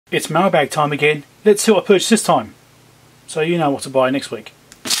It's mailbag time again. Let's see what I purchased this time, so you know what to buy next week.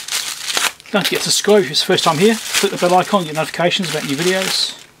 Don't forget to subscribe if it's the first time here. Click the bell icon to get notifications about new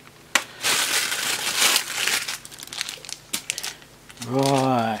videos.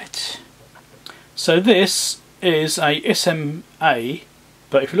 Right. So this is a SMA,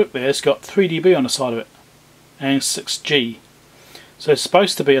 but if you look there, it's got 3 dB on the side of it and 6G. So it's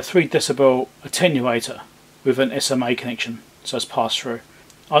supposed to be a 3 decibel attenuator with an SMA connection, so it's pass through.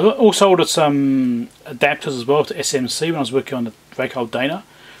 I also ordered some adapters as well to SMC when I was working on the very old Dana,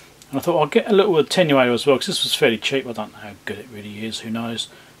 and I thought I'll get a little attenuator as well because this was fairly cheap. I don't know how good it really is, who knows,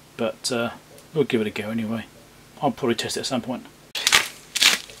 but we'll give it a go anyway. I'll probably test it at some point.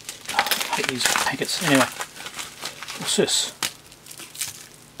 I hate these packets. Anyway, what's this?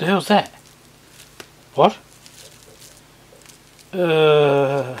 The hell's that? What?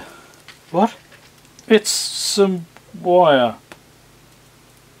 What? It's some wire.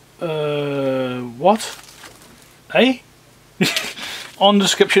 What? Eh? On the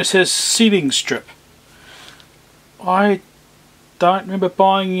description it says sealing strip. I don't remember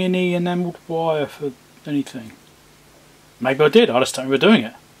buying any enameled wire for anything. Maybe I did, I just don't remember doing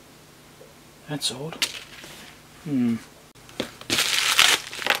it. That's odd.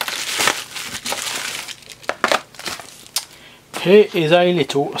 Here is a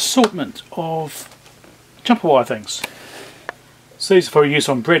little assortment of jumper wire things. So these are for use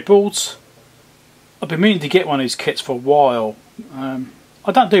on breadboards. I've been meaning to get one of these kits for a while. I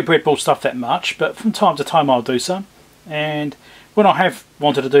don't do breadboard stuff that much, but from time to time I'll do some. And when I have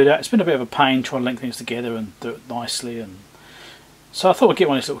wanted to do that, it's been a bit of a pain trying to link things together and do it nicely. And so I thought I'd get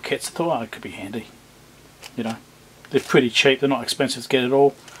one of these little kits. I thought, oh, it could be handy. You know, they're pretty cheap. They're not expensive to get at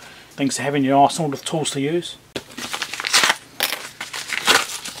all. Things to have in your arsenal of tools to use.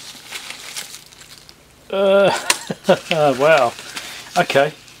 Wow.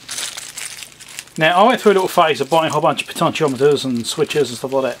 Okay. Now I went through a little phase of buying a whole bunch of potentiometers and switches and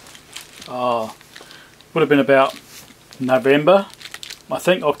stuff like that. Would have been about November, I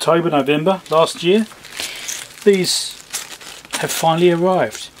think, October, November last year. These have finally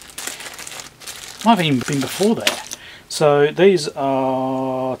arrived. Might have even been before that. So these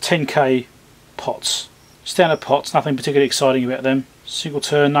are 10K pots. Standard pots, nothing particularly exciting about them. Single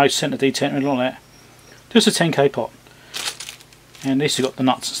turn, no centre detent, anything like that. Just a 10K pot. And these have got the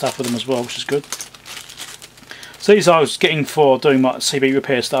nuts and stuff with them as well, which is good. So these I was getting for doing my CB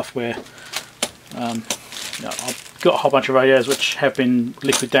repair stuff where you know, I've got a whole bunch of radios which have been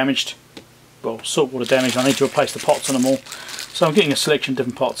liquid damaged, well, saltwater damaged. I need to replace the pots on them all. So I'm getting a selection of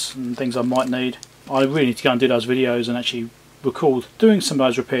different pots and things I might need. I really need to go and do those videos and actually record doing some of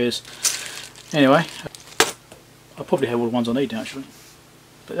those repairs. Anyway, I probably have all the ones I need now actually.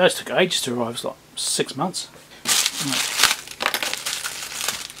 But those took ages to arrive, it's like 6 months. Right.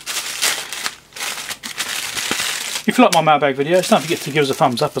 If you like my mailbag videos, don't forget to give us a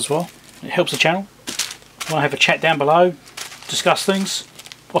thumbs up as well. It helps the channel. If you want to have a chat down below, discuss things,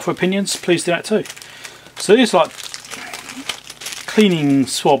 offer opinions, please do that too. So these are like cleaning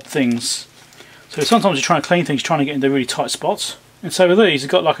swab things. So sometimes you're trying to clean things, trying to get into really tight spots. And so with these, they've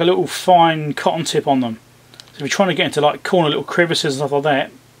got like a little fine cotton tip on them. So if you're trying to get into like corner little crevices and stuff like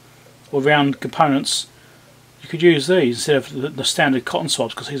that, or round components, you could use these instead of the standard cotton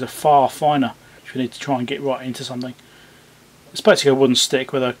swabs, because these are far finer if you need to try and get right into something. It's basically a wooden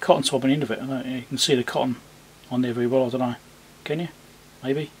stick with a cotton swab on the end of it. You can see the cotton on there very well, I don't know. Can you?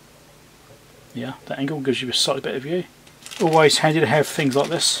 Maybe? Yeah, that angle gives you a slightly better view. Always handy to have things like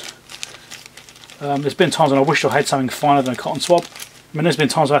this. There's been times when I wished I had something finer than a cotton swab. I mean, there's been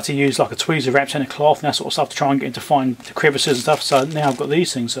times I had to use like a tweezer wrapped in a cloth and that sort of stuff to try and get into find the crevices and stuff. So now I've got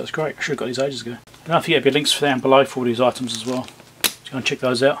these things, so it's great. I should have got these ages ago. And don't forget there'll be links down below for all these items as well. So go and check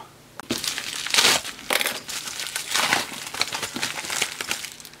those out.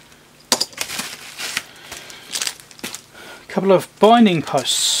 A couple of binding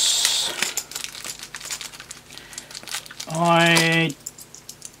posts. I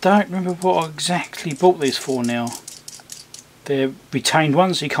don't remember what I exactly bought these for now. They're retained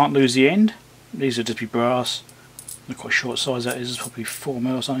ones, so you can't lose the end. These are just be brass. I'm not quite sure what size that is. It's probably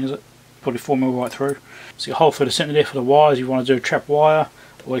 4mm or something, is it? Probably 4mm right through. So you got a hole through the centre there for the wires. You want to do a trap wire,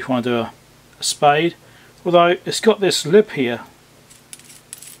 or if you want to do a spade. Although it's got this lip here.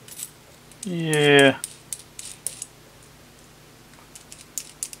 Yeah.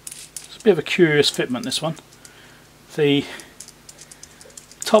 It's a bit of a curious fitment, this one. The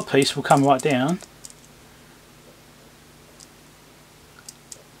top piece will come right down.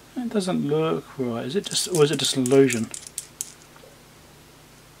 It doesn't look right. Is it just, or is it just an illusion?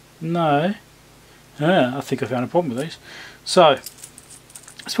 No. Yeah, I think I found a problem with these. So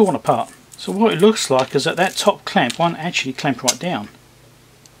Let's pull one apart. So what it looks like is that that top clamp won't actually clamp right down.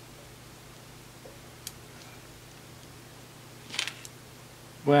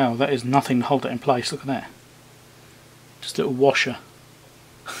 Wow, that is nothing to hold it in place. Look at that. Just a little washer.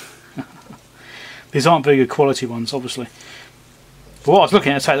 These aren't very good quality ones, obviously. But what I was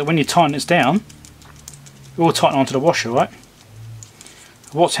looking at is that when you tighten this down, it will tighten onto the washer, right?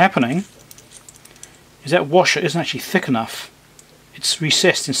 What's happening is that washer isn't actually thick enough. It's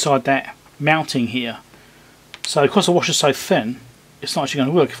recessed inside that mounting here. So because the washer's so thin, it's not actually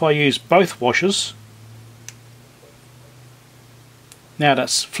going to work. If I use both washers, now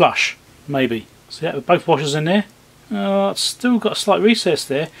that's flush, maybe. See that with both washers in there? It's still got a slight recess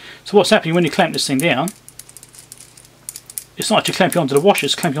there. So what's happening when you clamp this thing down, it's not actually clamping onto the washer,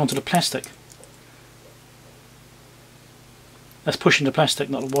 it's clamping onto the plastic. That's pushing the plastic,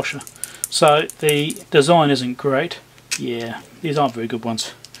 not the washer. So the design isn't great. Yeah, these aren't very good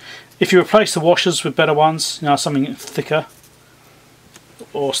ones. If you replace the washers with better ones, you know, something thicker,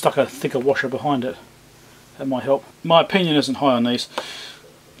 or stuck a thicker washer behind it, that might help. My opinion isn't high on these,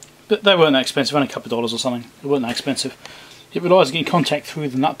 but they weren't that expensive, only a couple of dollars or something. They weren't that expensive. It relies on getting contact through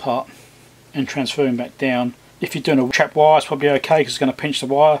the nut part and transferring back down. If you're doing a trap wire, it's probably okay because it's going to pinch the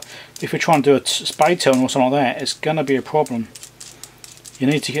wire. If you're trying to do a spade turn or something like that, it's going to be a problem. You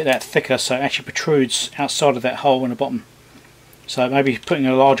need to get that thicker so it actually protrudes outside of that hole in the bottom. So maybe putting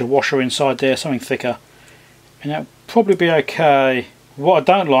a larger washer inside there, something thicker, and that'll probably be okay. What I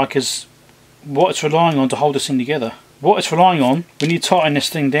don't like is what it's relying on to hold this thing together. What it's relying on when you tighten this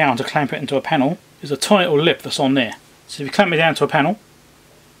thing down to clamp it into a panel is a tiny little lip that's on there. So if you clamp it down to a panel,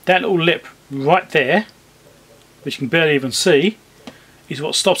 that little lip right there, which you can barely even see, is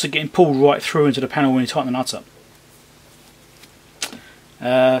what stops it getting pulled right through into the panel when you tighten the nuts up.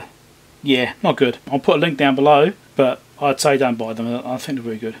 Yeah, not good. I'll put a link down below, but I'd say don't buy them. I think they're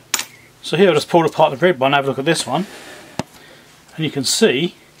very good. So here I'll just pull apart the red one, have a look at this one, and you can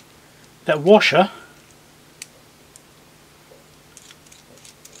see that washer,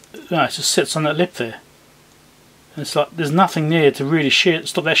 no, it just sits on that lip there. And it's like there's nothing there to really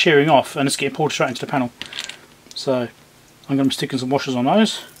stop that shearing off, and it's getting pulled straight into the panel. So I'm going to be sticking some washers on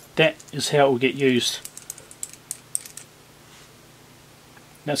those. That is how it will get used.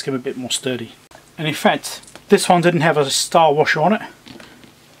 That's going to be a bit more sturdy. And in fact, this one didn't have a star washer on it.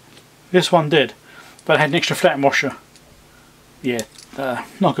 This one did, but it had an extra flat washer. Yeah,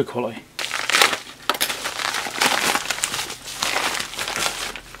 not good quality.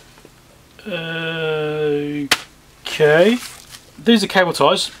 Okay, these are cable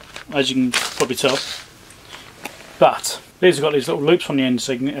ties, as you can probably tell, but these have got these little loops on the end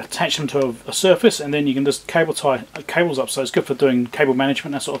so you can attach them to a surface, and then you can just cable tie cables up, so it's good for doing cable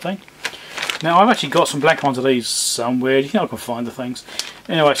management, that sort of thing. Now I've actually got some black ones of these somewhere. You know, I can find the things.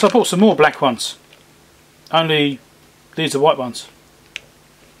 Anyway, so I bought some more black ones, only these are white ones.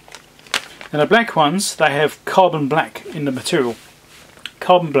 Now the black ones, they have carbon black in the material.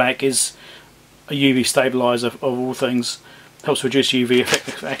 Carbon black is a UV stabilizer of all things, helps reduce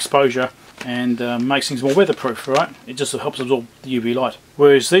UV exposure and makes things more weatherproof, right? It just helps absorb the UV light.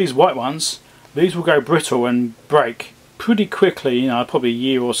 Whereas these white ones, these will go brittle and break pretty quickly, you know, probably a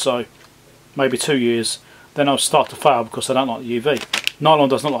year or so, maybe 2 years. Then they'll start to fail because they don't like the UV. Nylon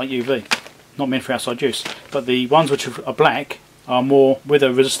does not like UV, not meant for outside use. But the ones which are black are more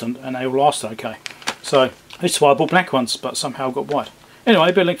weather resistant and they will last okay. So this is why I bought black ones, but somehow I got white. Anyway,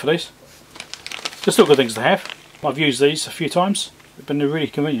 a bit of link for these. They're still good things to have. I've used these a few times. They've been really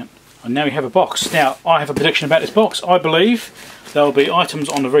convenient. And now we have a box. Now I have a prediction about this box. I believe there will be items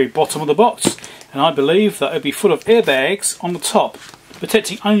on the very bottom of the box, and I believe that it will be full of airbags on the top,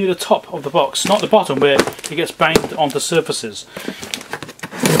 protecting only the top of the box, not the bottom where it gets banged onto surfaces.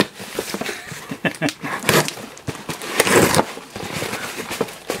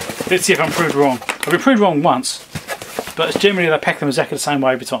 Let's see if I'm proved wrong. I've been proved wrong once, but it's generally they pack them exactly the same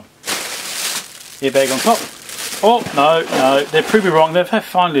way every time. Airbag on top. Oh, no, they've proved me wrong. They've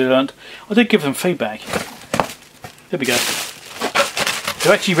finally learned. I did give them feedback. There we go.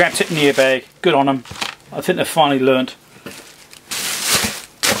 They've actually wrapped it in the airbag. Good on them. I think they've finally learned.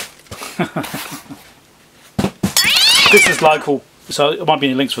 This is local, so it might be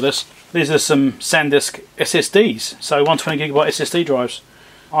any links for this. These are some Sandisk SSDs, so 120GB SSD drives.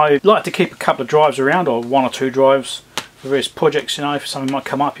 I like to keep a couple of drives around, or 1 or 2 drives for various projects, you know, if something might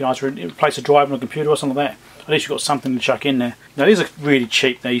come up, you know, to replace a drive on a computer or something like that. At least you've got something to chuck in there. Now these are really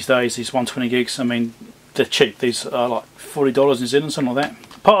cheap these days, these 120 gigs. I mean, they're cheap. These are like $40 New Zealand, something like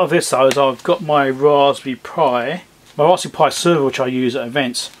that. Part of this though is I've got my Raspberry Pi server which I use at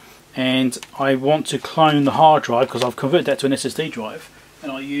events, and I want to clone the hard drive because I've converted that to an SSD drive,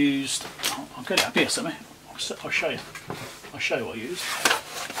 and I used, I'll get it up here somewhere, I'll show you what I used.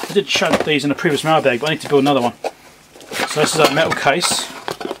 I did show these in a previous mailbag, but I need to build another one. So this is a metal case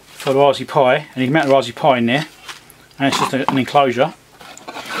for the Raspberry Pi, and you can mount the Raspberry Pi in there, and it's just an enclosure.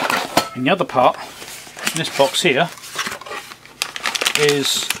 And the other part, in this box here,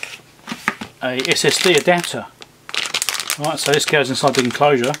 is a SSD adapter. Right, so this goes inside the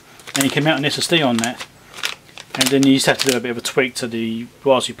enclosure, and you can mount an SSD on that. And then you just have to do a bit of a tweak to the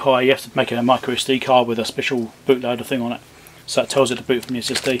Raspberry Pi. You have to make it a micro SD card with a special bootloader thing on it, so it tells it to boot from the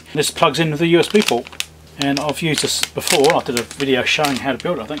SSD. This plugs in with the USB port, and I've used this before. I did a video showing how to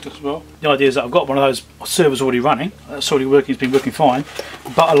build it, I think, as well. The idea is that I've got one of those servers already running. It's already working, it's been working fine,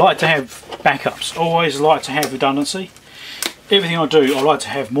 but I like to have backups. Always like to have redundancy. Everything I do, I like to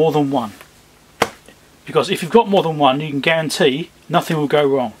have more than one, because if you've got more than one, you can guarantee nothing will go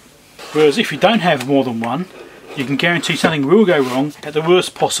wrong. Whereas if you don't have more than one, you can guarantee something will go wrong at the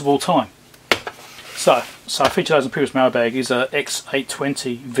worst possible time. So I featured those in the previous mailbag. These are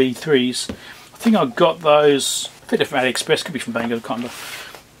X820 V3s. I think I got those, I think they're from AliExpress, could be from Bangor, kind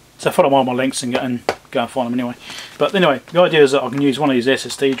of. So follow one of my links and go and find them anyway. But anyway, the idea is that I can use one of these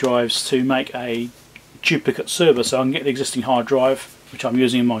SSD drives to make a duplicate server. So I can get the existing hard drive, which I'm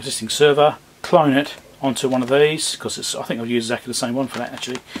using in my existing server, clone it onto one of these, because I think I'll use exactly the same one for that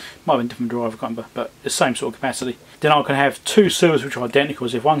actually. Might have been a different drive, I can't remember, but the same sort of capacity. Then I can have two servers which are identical,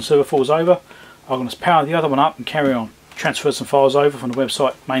 so if one server falls over, I'm going to power the other one up and carry on. Transfer some files over from the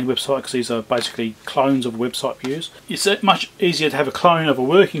website, main website, because these are basically clones of the website we use. It's much easier to have a clone of a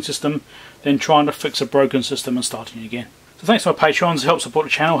working system than trying to fix a broken system and starting it again. So thanks to my patrons, help support the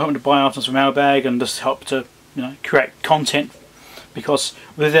channel, help me to buy items from Mailbag, and just help to create content, because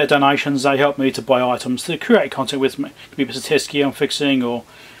with their donations they help me to buy items to create content with me. It could be a test gear I'm fixing or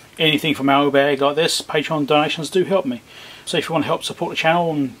anything from Mailbag like this. Patreon donations do help me. So if you want to help support the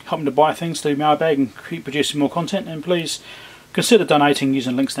channel and help me to buy things through Mailbag and keep producing more content, then please consider donating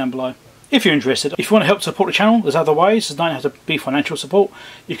using links down below. If you're interested, if you want to help support the channel, there's other ways. It don't have to be financial support.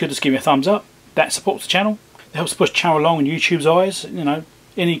 You could just give me a thumbs up. That supports the channel. It helps push the channel along in YouTube's eyes.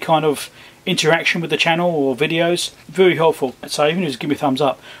 Any kind of interaction with the channel or videos, very helpful. So even if you just give me a thumbs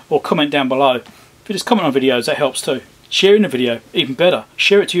up or comment down below. If you just comment on videos, that helps too. Sharing the video, even better.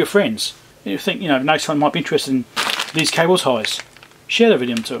 Share it to your friends. You think, know someone might be interested in these cable ties. Share the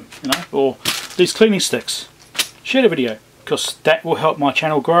video to them, or these cleaning sticks. Share the video, because that will help my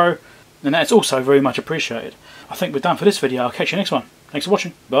channel grow, and that's also very much appreciated. I think we're done for this video. I'll catch you next one. Thanks for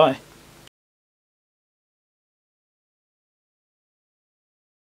watching. Bye.